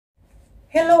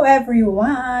Hello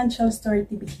everyone, Chels Story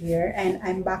TV here, and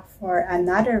I'm back for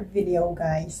another video,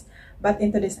 guys. But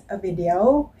into this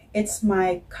video, it's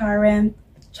my current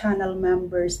channel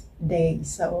members day.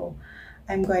 So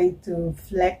I'm going to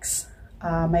flex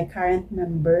my current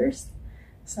members.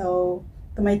 So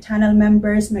to my channel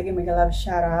members, mega love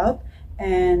shout out,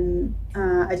 and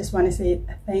I just want to say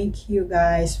thank you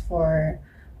guys for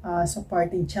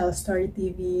supporting Chels Story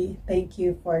TV. Thank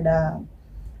you for the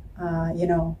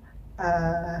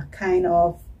kind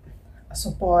of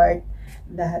support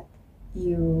that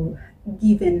you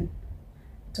given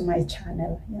to my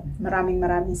channel. Yan.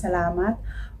 Maraming salamat.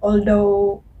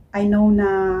 Although I know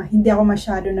na hindi ako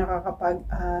masyado nakakapag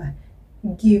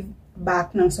give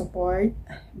back ng support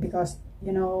because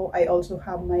I also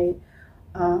have my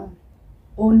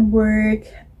own work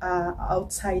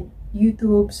outside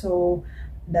YouTube, so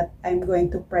that I'm going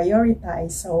to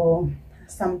prioritize. So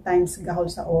sometimes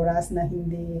gahol sa oras na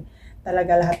hindi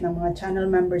talaga lahat ng mga channel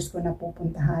members ko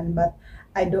napupuntahan, but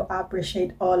I do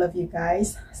appreciate all of you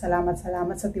guys. Salamat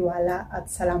sa tiwala at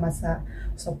salamat sa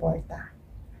suporta.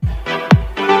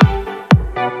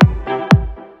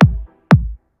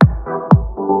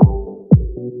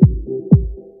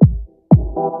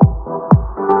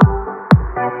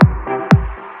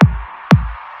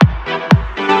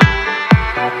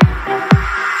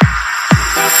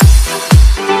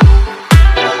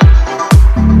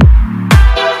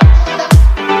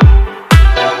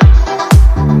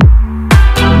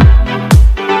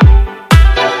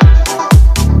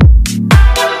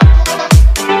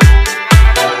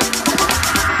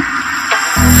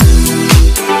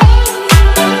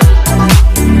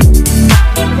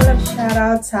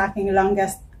 Sa aking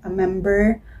longest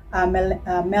member,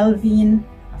 Melvin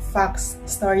Fox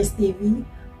Stories TV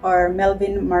or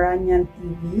Melvin Maranyan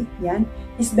TV. Yan.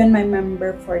 He's been my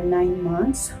member for 9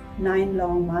 months. 9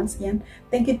 long months. Yan.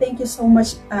 Thank you so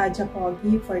much,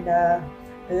 Japogi, for the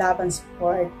love and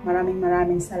support.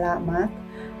 Maraming salamat.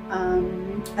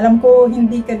 Alam ko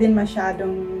hindi ka din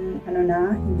masyadong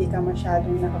hindi ka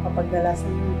masyadong nakakapagdala sa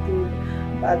YouTube,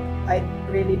 but I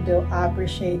really do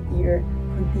appreciate your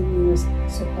continuous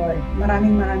support.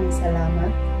 Maraming salamat.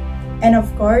 And of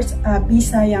course,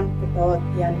 Bisayang Putot.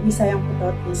 Yan, Bisayang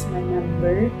Putot is my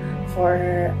member for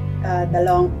the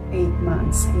long 8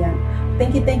 months. Yan.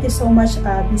 Thank you so much,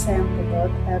 Bisayang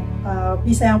Putot.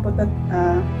 Bisayang Putot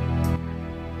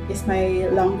is my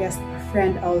longest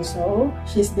friend also.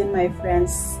 She's been my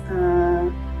friends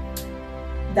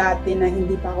dati na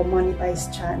hindi pa ako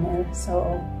monetized channel.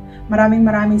 So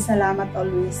maraming salamat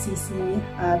always, Sisi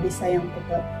Bisayang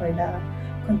Putot, for the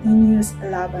continuous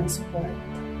love and support.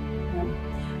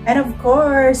 And of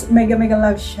course, mega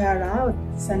love shout out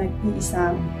sa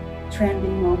nag-iisang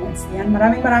trending moments. Yan,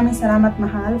 maraming salamat,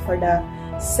 mahal, for the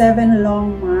 7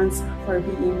 long months for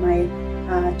being my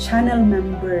channel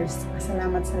members.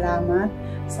 Salamat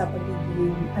sa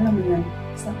pagiging, alam mo yun,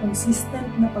 sa consistent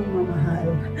na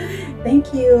pagmamahal.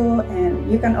 Thank you, and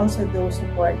you can also do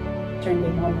support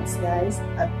trending moments, guys,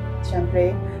 at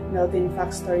syempre Melvin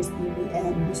Fox Stories TV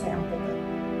and Bisayang Putot.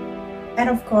 And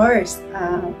of course,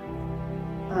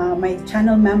 my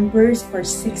channel members for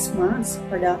 6 months,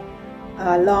 for the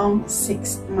long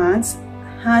 6 months,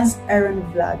 Hans Aaron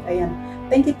Vlog. Ayan,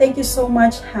 thank you so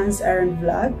much, Hans Aaron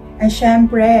Vlog. And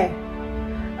syempre,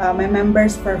 my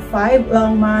members for 5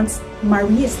 long months,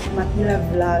 Maris Matila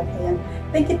Vlog. Ayan,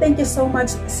 thank you so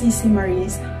much, Sisi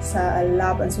Maris, sa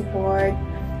love and support.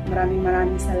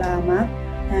 Maraming salamat,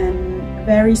 and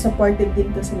very supportive din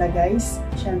to sila, guys.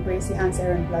 Syempre si Hans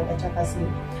Aaron Vlog at saka si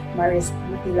Maris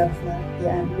Matila Vlog.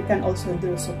 Yan, we can also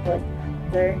do support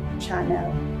their channel.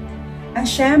 And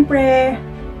syempre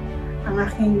ang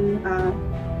aking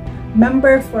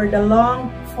member for the long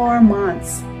 4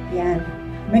 months. Yan,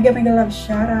 mega love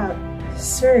shout out,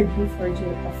 Sir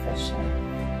D4J Official.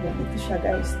 Yan, ito siya,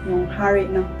 guys, yung hari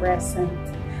ng present,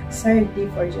 Sir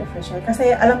D4J Official.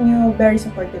 Kasi alam nyo, very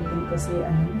supportive din ko si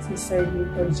Sir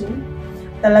D4J.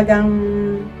 Talagang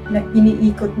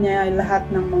iniikot niya lahat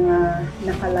ng mga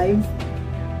naka-live.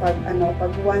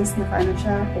 Pag once naka-ano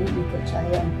siya, umiikot siya.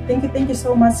 Yan. Thank you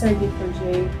so much, Sir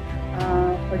D4J,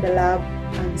 for the love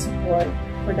and support,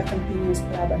 for the continuous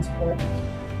love and support.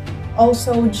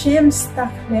 Also, James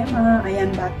Taklema.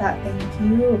 Ayan, bata, thank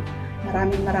you.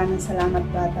 Maraming salamat,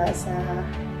 bata, sa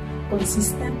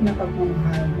consistent na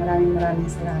pagmamahal. Maraming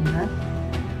salamat.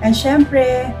 And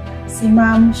syempre, si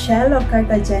Ma'am Shelo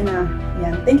Cartagena.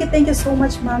 Yan. Thank you so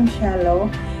much, Ma'am Shelo.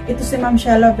 Ito si Ma'am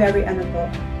Shelo, very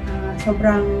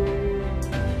sobrang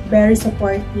very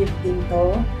supportive din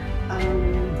to.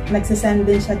 Nagsisend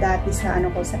din siya dati sa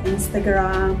sa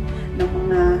Instagram ng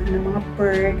mga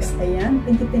perks. Ayan,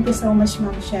 thank you so much,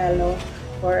 Ma'am Shelo,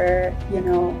 for, you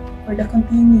know, for the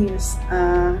continuous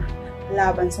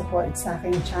love and support sa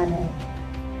aking channel.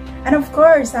 And of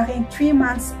course, sa aking 3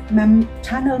 months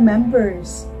channel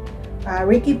members,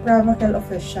 Ricky Pravakel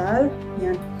Official,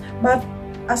 yan. But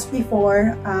as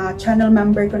before, channel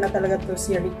member ko na talaga to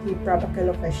si Ricky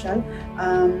Pravakel Official.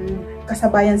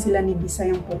 Kasabayan sila ni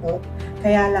Bisayang Putot.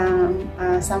 Kaya lang,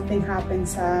 something happened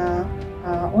sa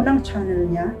unang channel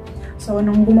niya. So,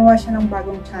 nung gumawa siya ng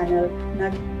bagong channel,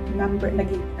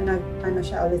 ano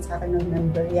siya ulit sa akin ng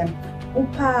member. Yan.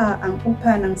 Ang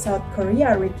Upa ng South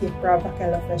Korea, Ricky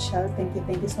Pravakel Official. Thank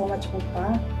you so much,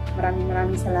 Upa.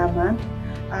 Maraming salamat.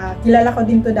 Kilala ko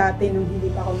din to dati nung hindi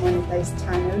pa ako monetize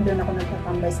channel. Doon ako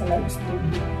nagtatambay sa live stream.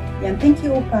 Yan, thank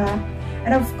you, Upa.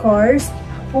 And of course,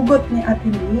 hugot ni Ate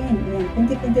Lynn. Yan,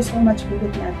 thank you so much,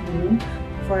 hugot ni Ate Lynn,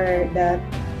 for the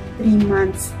 3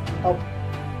 months of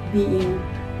being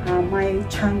my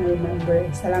channel member.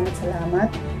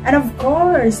 Salamat. And of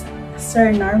course,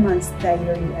 Sir Norman's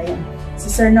Diary. Ayan.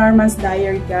 Si Sir Norman's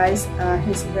Diary, guys,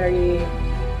 he's very,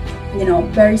 you know,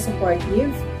 very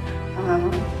supportive.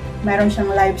 Meron siyang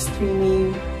live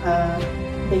streaming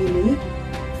daily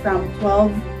from 12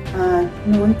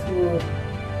 noon to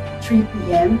 3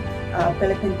 p.m.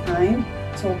 Philippine time.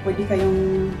 So, pwede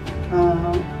kayong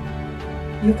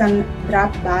you can drop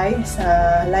by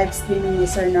sa live streaming ni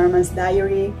Sir Norman's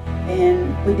Diary,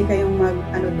 and pwede kayong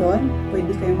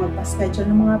pwede kayong magpa-schedule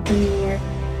ng mga premiere,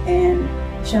 and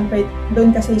syempre doon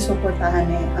kasi suportahan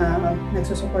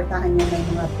nagsusuportahan niya ng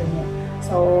mga premiere.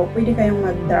 So, pwede kayong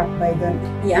mag-drop by doon.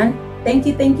 Yan. Thank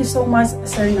you so much,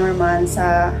 Sir Norman,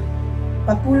 sa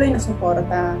patuloy na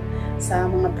suporta sa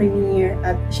mga premiere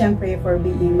at syempre for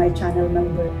being my channel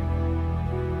member.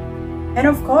 And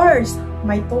of course,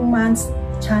 my 2 months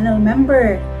channel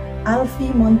member,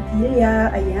 Alfie Montilla.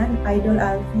 Ayan, Idol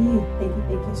Alfie. Thank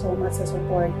you so much sa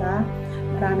suporta.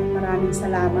 Maraming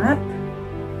salamat.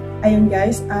 Ayun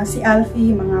guys, si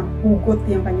Alfie, mga hugot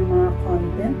yung kanyang mga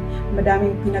content.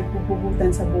 Madaming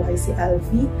pinagpupugutan sa buhay si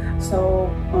Alfie. So,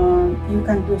 you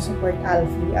can do support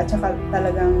Alfie. At saka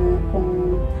talagang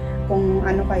kung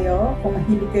ano kayo, kung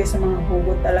mahilig kayo sa mga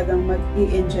hugot, talagang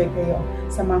mag-i-enjoy kayo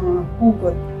sa mga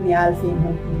hugot ni Alfie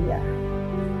Montilla.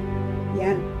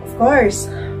 Yan. Of course,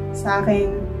 sa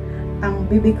akin, ang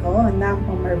bibi ko,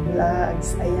 Namomar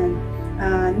Vlogs. Ayan.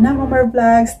 Namomar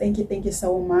Vlogs, thank you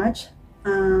so much.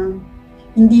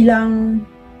 Hindi lang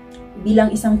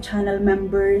bilang isang channel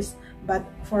members, but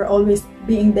for always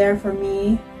being there for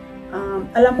me.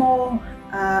 Alam mo,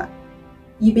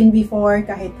 even before,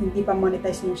 kahit hindi pa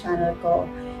monetize yung channel ko,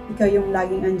 ikaw yung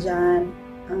laging andyan.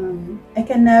 I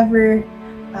can never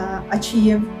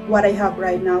achieve what I have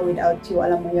right now without you,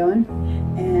 alam mo yon.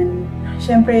 And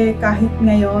syempre, kahit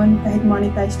ngayon, kahit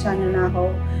monetize channel na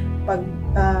ako, pag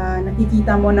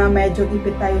nakikita mo na medyo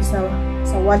gipit tayo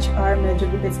sa watch hour, medyo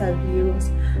gipit sa views,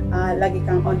 lagi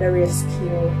kang on the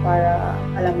rescue para,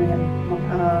 alam mo yan,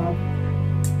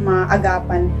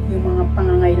 maagapan yung mga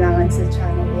pangangailangan sa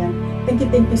channel yan. Thank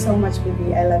you so much,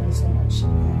 baby. I love you so much.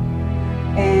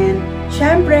 And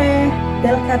syempre,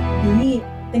 Delcat B.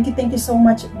 Thank you so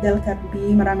much, Delcat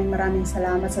B. Maraming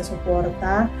salamat sa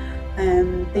suporta.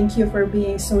 And thank you for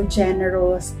being so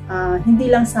generous. Hindi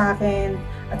lang sa akin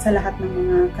at sa lahat ng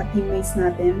mga ka-teammates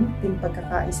natin, team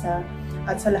pagkakaisa,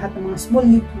 at sa lahat ng mga small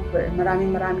YouTuber.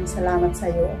 Maraming salamat sa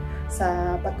iyo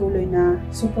sa patuloy na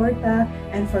suporta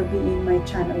and for being my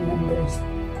channel members.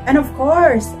 And of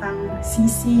course, ang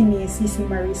CC ni CC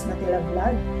Maris Matila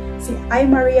Vlog, si I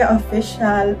Maria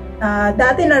Official.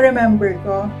 Dati na-remember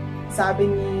ko, sabi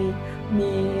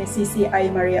ni CC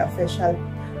I Maria Official,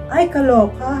 ay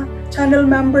kaloka, channel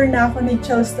member na ako ni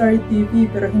Chels TV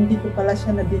pero hindi ko pala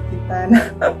siya nadikitan.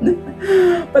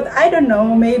 But I don't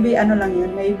know, maybe ano lang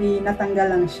yun, maybe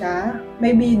natanggal lang siya,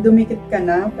 maybe dumikit ka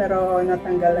na pero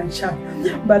natanggal lang siya.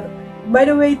 But by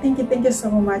the way, thank you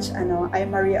so much, I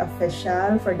Maria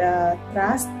Official, for the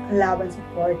trust, love, and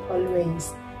support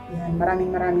always. Yan,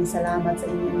 maraming salamat sa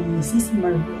inyo ni CC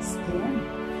Maris. Yan,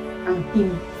 ang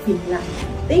Team Finland.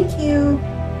 Thank you!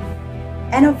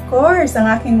 And of course, ang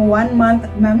aking 1-month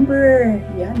member,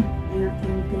 yan, ang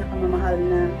aking pinakamamahal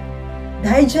na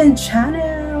Daijan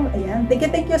channel. Ayan,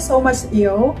 thank you so much,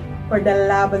 Iyo, for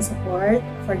the love and support,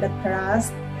 for the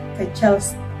trust, kay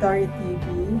Chels TV.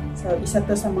 So, isa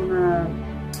to sa mga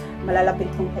malalapit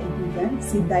kong kaibigan,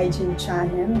 si Daijan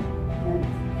channel. Ayan.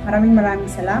 Maraming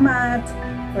salamat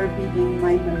for being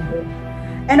my member.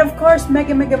 And of course,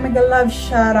 mega love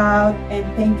shout out and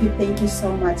thank you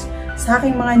so much sa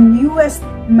aking mga newest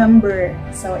member.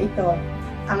 So ito,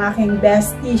 ang aking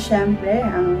bestie syempre,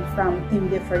 ang from Team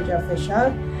Different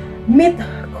Official, Meet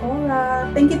Cora.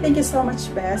 Thank you so much,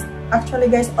 Best. Actually,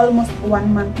 guys, almost 1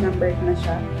 month member na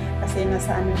siya. Kasi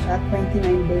nasa ano siya,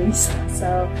 29 days.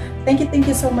 So, thank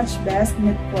you so much, Best,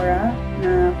 Miss Cora,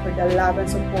 for the love and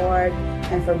support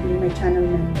and for being my channel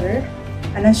member.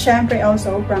 And then, syempre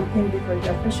also, from Team Before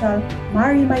the Official,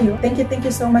 Mari Mayo. Thank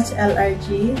you so much,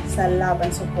 LRG, sa love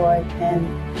and support and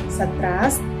sa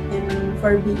trust and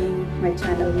for being my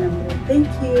channel member. Thank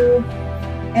you!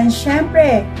 And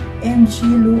syempre, MG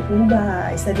Luuba,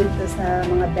 isa din to sa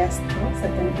mga best ko sa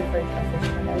 24th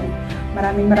Official.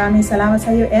 Maraming salamat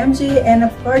sa iyo, MG, and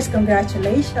of course,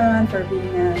 congratulations for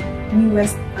being a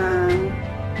newest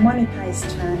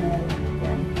monetized channel.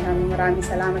 Yan. Maraming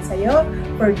salamat sa iyo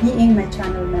for being my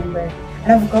channel member.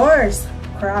 And of course,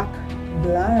 Crack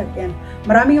Vlog. And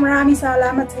maraming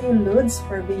salamat sa iyo, Ludes,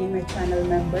 for being my channel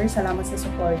member. Salamat sa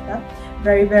suporta.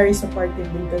 Very supportive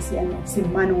din to si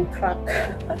Manong Crack.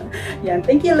 Yan.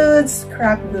 Thank you, Ludes,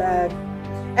 Crack Vlog.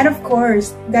 And of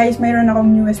course, guys, mayroon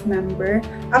akong newest member.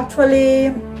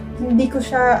 Actually, hindi ko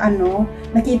siya,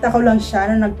 nakita ko lang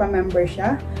siya nung nagpa-member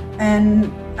siya.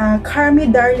 And, Carmi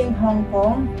Darling Hong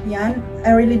Kong, yan,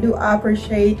 I really do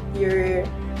appreciate your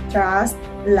trust,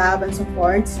 love, and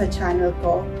support sa channel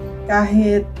ko.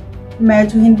 Kahit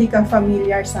medyo hindi ka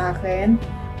familiar sa akin,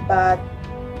 but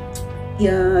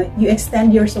you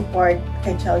extend your support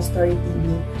kay Chels Story TV.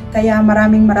 Kaya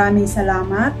maraming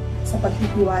salamat sa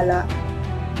pagtitiwala.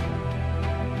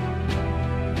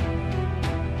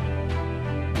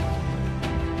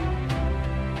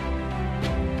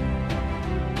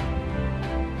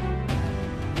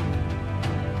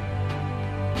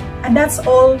 And that's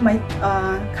all my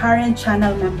current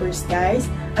channel members, guys.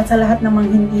 At sa lahat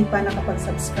namang hindi pa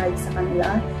nakapag-subscribe sa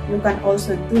kanila, you can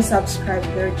also do subscribe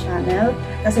their channel.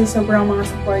 Kasi sobrang mga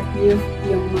supportive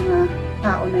yung mga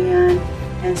tao na yan.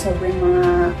 And sobrang mga,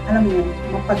 alam mo yun,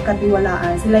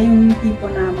 mapagkatiwalaan. Sila yung tipo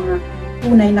na mga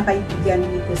tunay na kaibigan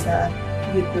dito sa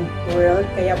YouTube world.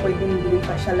 Kaya pwede din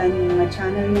pasyalan yung mga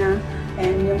channel niya.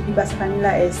 And yung iba sa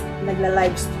kanila is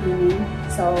nagla-live streaming.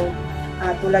 So,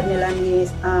 tulad nila ni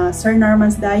Sir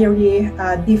Norman's Diary,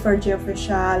 D4G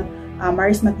Official,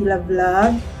 Maris Matila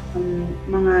Vlog,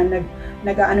 mga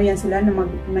nag-ano yan sila,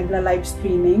 nagla-live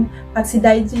streaming. At si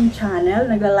Daijin Channel,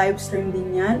 nagla-live stream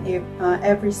din yan if,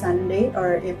 every Sunday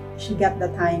or if she got the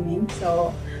timing.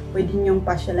 So, pwede niyong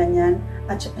pasyalan yan.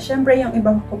 At syempre, yung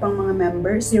iba ko pang mga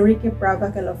members, si Ricky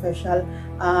Pravakel Official,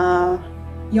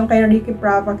 yung kay Ricky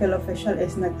Pravakel Official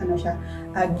is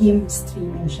game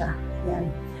streaming siya. Yan.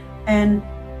 And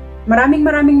maraming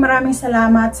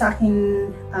salamat sa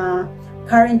aking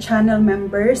current channel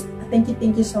members. Thank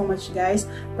you so much, guys.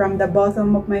 From the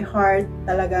bottom of my heart,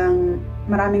 talagang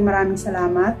maraming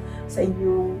salamat sa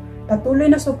inyong patuloy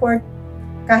na support.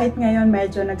 Kahit ngayon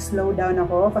medyo nag-slow down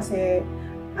ako kasi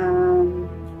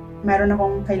meron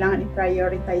akong kailangan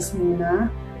i-prioritize muna,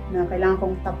 na kailangan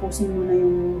kong tapusin muna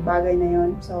yung bagay na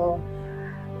yun. So,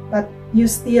 but you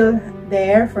still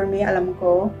there for me, alam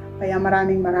ko. Kaya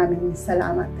maraming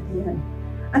salamat. Ayan.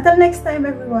 Until next time,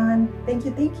 everyone. Thank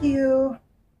you.